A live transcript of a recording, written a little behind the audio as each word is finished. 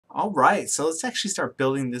Alright, so let's actually start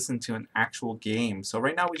building this into an actual game. So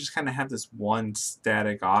right now we just kind of have this one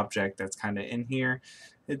static object that's kind of in here.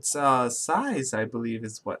 Its size, I believe,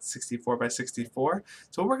 is what, 64 by 64?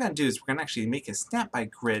 So what we're going to do is we're going to actually make a snap by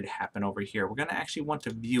grid happen over here. We're going to actually want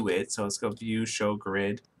to view it, so let's go view, show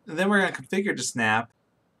grid. And then we're going to configure the snap.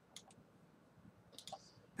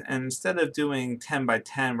 And instead of doing 10 by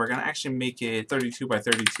 10, we're going to actually make it 32 by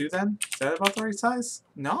 32 then. Is that about the right size?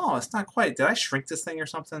 No, it's not quite. Did I shrink this thing or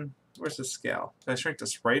something? Where's the scale? Did I shrink the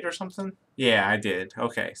sprite or something? Yeah, I did.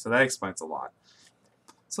 Okay, so that explains a lot.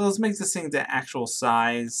 So let's make this thing the actual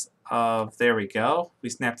size of, there we go. We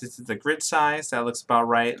snapped it to the grid size. That looks about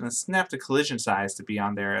right. And let's snap the collision size to be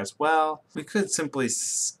on there as well. We could simply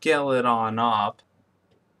scale it on up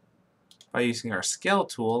by using our scale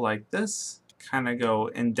tool like this. Kind of go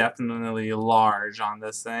indefinitely large on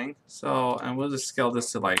this thing. So, and we'll just scale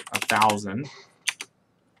this to like 1,000.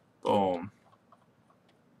 Boom.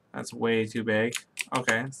 That's way too big.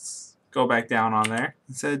 Okay, let's go back down on there.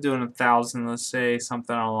 Instead of doing 1,000, let's say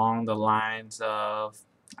something along the lines of,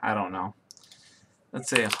 I don't know.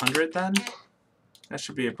 Let's say 100 then. That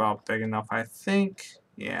should be about big enough, I think.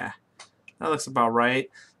 Yeah, that looks about right.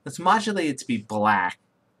 Let's modulate it to be black.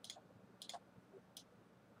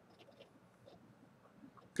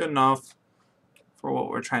 Good enough for what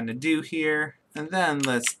we're trying to do here. And then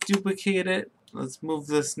let's duplicate it. Let's move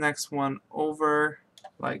this next one over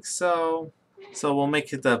like so. So we'll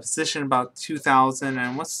make it the position about 2,000.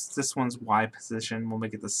 And what's this one's Y position? We'll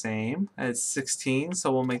make it the same. It's 16,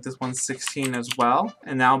 so we'll make this one 16 as well.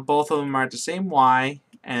 And now both of them are at the same Y,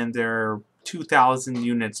 and they're 2,000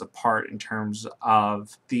 units apart in terms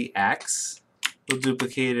of the X. We'll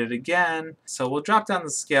duplicate it again. So we'll drop down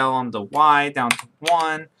the scale on the Y down to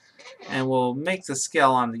 1. And we'll make the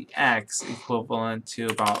scale on the X equivalent to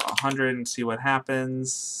about 100 and see what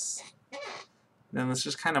happens. Then let's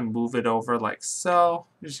just kind of move it over like so.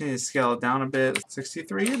 We just need to scale it down a bit.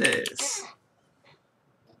 63 it is.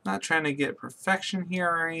 Not trying to get perfection here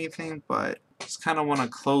or anything, but just kind of want a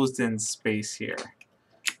closed-in space here.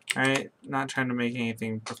 Alright, not trying to make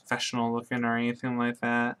anything professional looking or anything like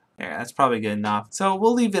that. Yeah, that's probably good enough. So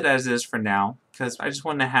we'll leave it as is for now, because I just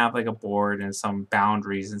want to have like a board and some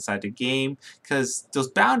boundaries inside the game, because those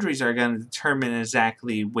boundaries are going to determine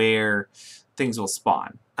exactly where things will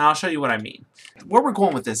spawn. And I'll show you what I mean. Where we're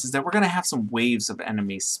going with this is that we're going to have some waves of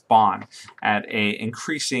enemies spawn at an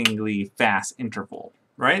increasingly fast interval.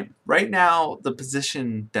 Right now, the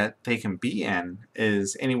position that they can be in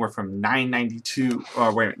is anywhere from 992,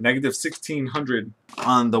 or wait, negative 1600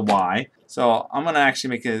 on the Y. So I'm gonna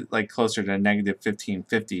actually make it like closer to negative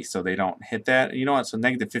 1550, so they don't hit that. You know what? So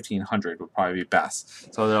negative 1500 would probably be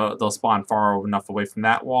best. So they'll spawn far enough away from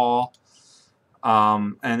that wall.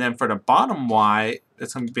 And then for the bottom Y,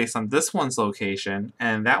 it's going to be based on this one's location,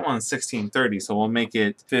 and that one's 1630. So we'll make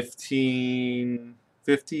it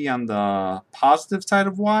 1550 on the positive side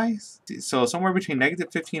of Y. So somewhere between negative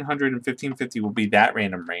 1500 and 1550 will be that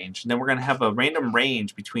random range. And then we're going to have a random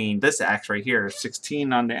range between this X right here,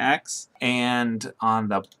 16 on the X, and on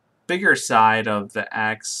the bigger side of the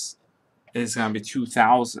X is going to be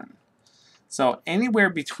 2000. So anywhere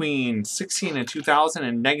between 16 and 2000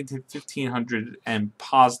 and negative 1500 and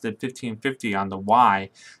positive 1550 on the Y,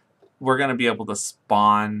 we're going to be able to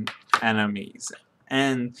spawn enemies.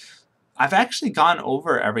 And I've actually gone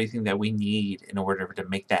over everything that we need in order to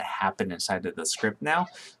make that happen inside of the script now.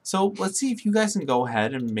 So let's see if you guys can go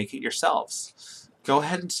ahead and make it yourselves. Go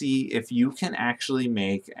ahead and see if you can actually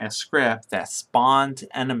make a script that spawns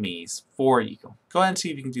enemies for you. Go ahead and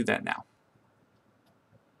see if you can do that now.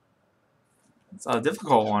 It's a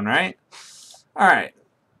difficult one, right? Alright,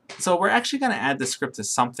 so we're actually going to add the script to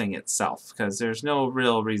something itself, because there's no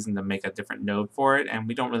real reason to make a different node for it, and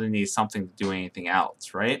we don't really need something to do anything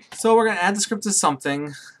else, right? So we're going to add the script to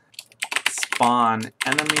something, spawn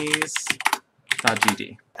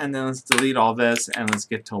enemies.gd. And then let's delete all this, and let's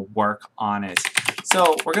get to work on it.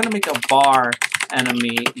 So we're going to make a var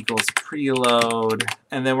enemy equals preload,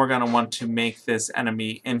 and then we're going to want to make this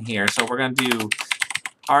enemy in here. So we're going to do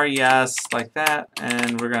res like that,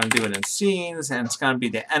 and we're going to do it in scenes, and it's going to be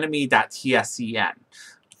the enemy.tscn.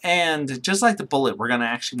 And just like the bullet, we're going to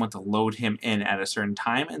actually want to load him in at a certain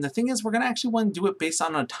time. And the thing is, we're going to actually want to do it based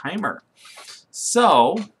on a timer.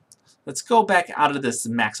 So let's go back out of this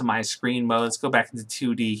maximize screen mode. Let's go back into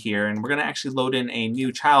 2D here, and we're going to actually load in a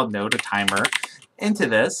new child node, a timer, into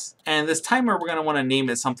this. And this timer, we're going to want to name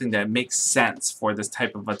it something that makes sense for this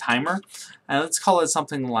type of a timer. And let's call it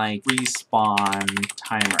something like respawn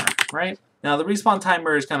timer, right? Now the respawn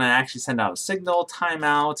timer is going to actually send out a signal,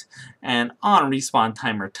 timeout, and on respawn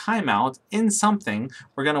timer timeout in something,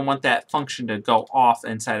 we're going to want that function to go off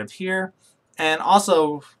inside of here. And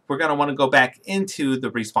also, we're going to want to go back into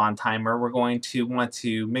the respawn timer. We're going to want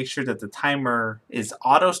to make sure that the timer is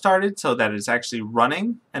auto-started so that it's actually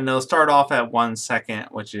running. And it'll start off at 1 second,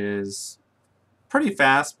 which is pretty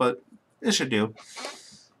fast, but it should do.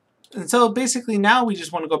 And so basically now we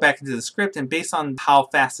just want to go back into the script, and based on how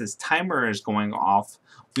fast this timer is going off,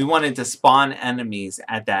 we wanted to spawn enemies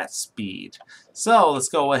at that speed. So let's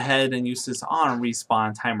go ahead and use this on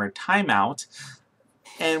respawn timer timeout.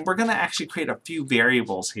 And we're going to actually create a few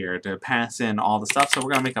variables here to pass in all the stuff. So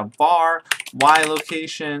we're going to make a var y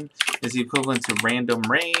location is equivalent to random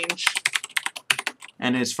range.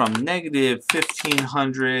 And it's from negative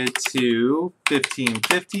 1500 to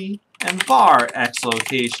 1550. And var x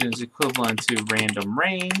location is equivalent to random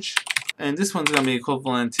range. And this one's going to be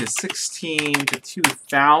equivalent to 16 to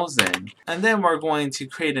 2000. And then we're going to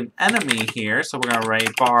create an enemy here. So we're going to write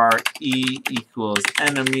var e equals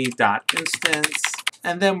enemy.instance.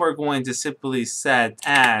 And then we're going to simply set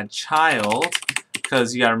add child,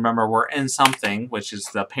 because you got to remember we're in something, which is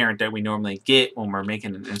the parent that we normally get when we're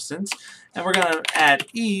making an instance. And we're going to add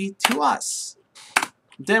e to us.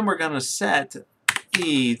 Then we're going to set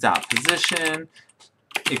e.position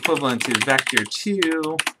equivalent to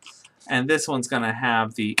vector2. And this one's going to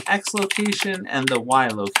have the x location and the y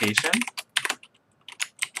location.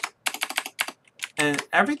 And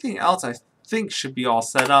everything else I think should be all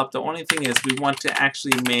set up. The only thing is we want to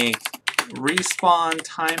actually make respawn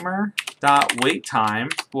timer dot wait time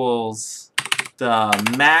equals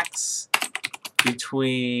the max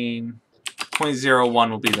between 0.01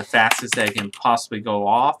 will be the fastest that it can possibly go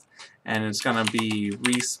off, and it's going to be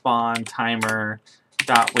respawn timer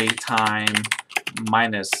dot wait time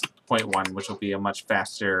minus 0.1, which will be a much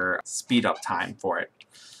faster speed up time for it.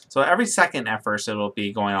 So every second at first it'll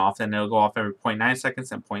be going off, and it'll go off every 0.9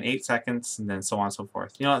 seconds and 0.8 seconds, and then so on and so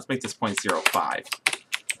forth. You know, let's make this 0.05.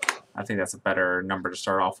 I think that's a better number to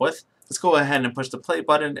start off with. Let's go ahead and push the play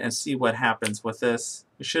button and see what happens with this.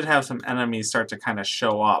 We should have some enemies start to kind of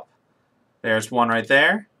show up. There's one right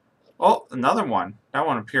there. Oh, another one. That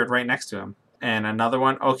one appeared right next to him. And another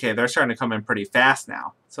one. Okay, they're starting to come in pretty fast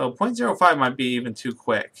now. So 0.05 might be even too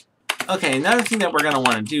quick. Okay, another thing that we're going to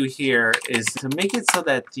want to do here is to make it so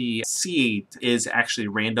that the seed is actually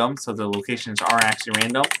random, so the locations are actually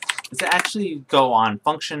random. Is to actually go on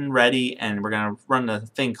function ready, and we're going to run a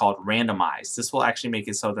thing called randomize. This will actually make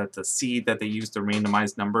it so that the seed that they use to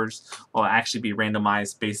randomize numbers will actually be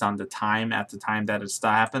randomized based on the time at the time that it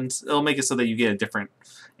happens. It'll make it so that you get a different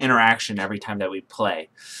interaction every time that we play.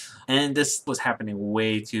 And this was happening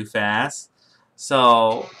way too fast.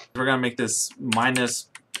 So we're going to make this minus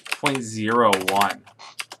 0.01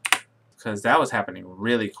 because that was happening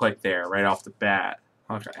really quick there right off the bat.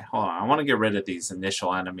 Okay, hold on. I want to get rid of these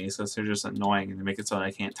initial enemies because they're just annoying and they make it so that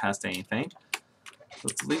I can't test anything.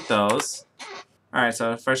 Let's delete those. Alright,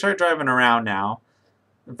 so if I start driving around now,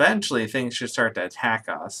 eventually things should start to attack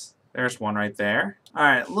us. There's one right there.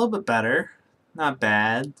 Alright, a little bit better. Not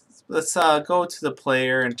bad. Let's go to the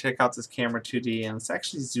player and check out this camera 2D, and let's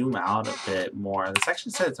actually zoom out a bit more. Let's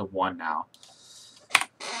actually set it to 1 now,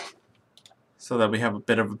 so that we have a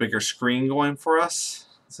bit of a bigger screen going for us.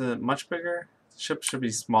 Is it much bigger? The ship should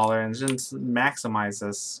be smaller, and just maximize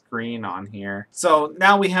this screen on here. So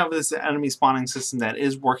now we have this enemy spawning system that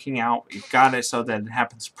is working out. We've got it so that it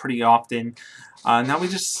happens pretty often. Now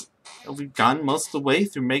we've gone most of the way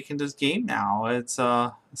through making this game now. It's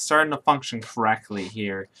starting to function correctly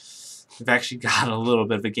here. We've actually got a little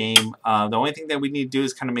bit of a game. The only thing that we need to do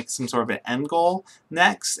is kind of make some sort of an end goal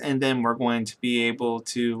next, and then we're going to be able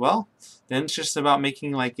to, well, then it's just about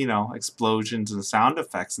making, like, you know, explosions and sound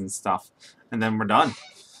effects and stuff, and then we're done.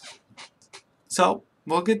 So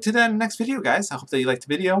we'll get to that in the next video, guys. I hope that you liked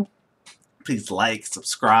the video. Please like,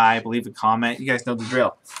 subscribe, leave a comment. You guys know the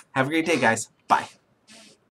drill. Have a great day, guys. Bye.